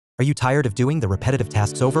Are you tired of doing the repetitive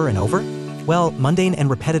tasks over and over? Well, mundane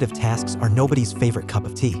and repetitive tasks are nobody's favorite cup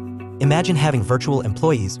of tea. Imagine having virtual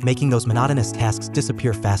employees making those monotonous tasks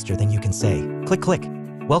disappear faster than you can say, click, click.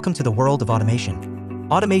 Welcome to the world of automation.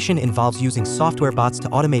 Automation involves using software bots to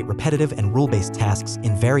automate repetitive and rule-based tasks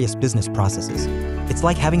in various business processes. It's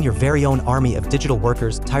like having your very own army of digital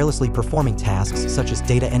workers tirelessly performing tasks such as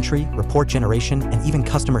data entry, report generation, and even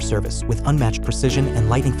customer service with unmatched precision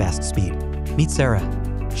and lightning-fast speed. Meet Sarah.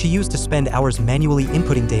 She used to spend hours manually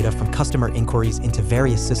inputting data from customer inquiries into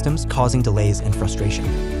various systems, causing delays and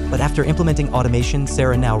frustration. But after implementing automation,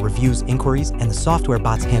 Sarah now reviews inquiries and the software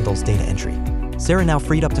bots handles data entry. Sarah now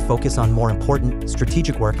freed up to focus on more important,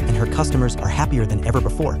 strategic work, and her customers are happier than ever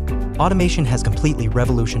before. Automation has completely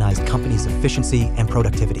revolutionized companies' efficiency and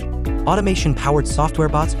productivity. Automation-powered software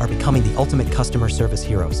bots are becoming the ultimate customer service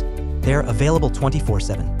heroes. They're available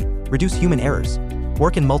 24/7. Reduce human errors.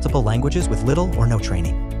 Work in multiple languages with little or no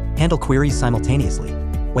training. Handle queries simultaneously.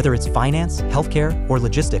 Whether it's finance, healthcare, or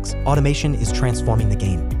logistics, automation is transforming the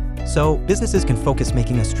game. So, businesses can focus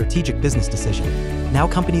making a strategic business decision. Now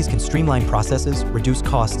companies can streamline processes, reduce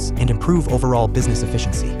costs, and improve overall business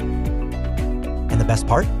efficiency. And the best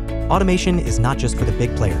part? Automation is not just for the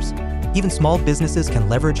big players. Even small businesses can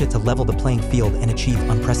leverage it to level the playing field and achieve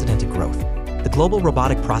unprecedented growth. The global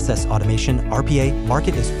robotic process automation (RPA)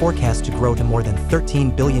 market is forecast to grow to more than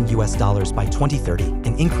 $13 billion by 2030,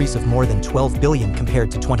 an increase of more than $12 billion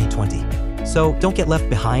compared to 2020. So don't get left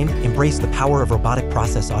behind, embrace the power of robotic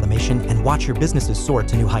process automation, and watch your businesses soar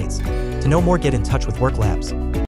to new heights. To know more, get in touch with Werq Labs.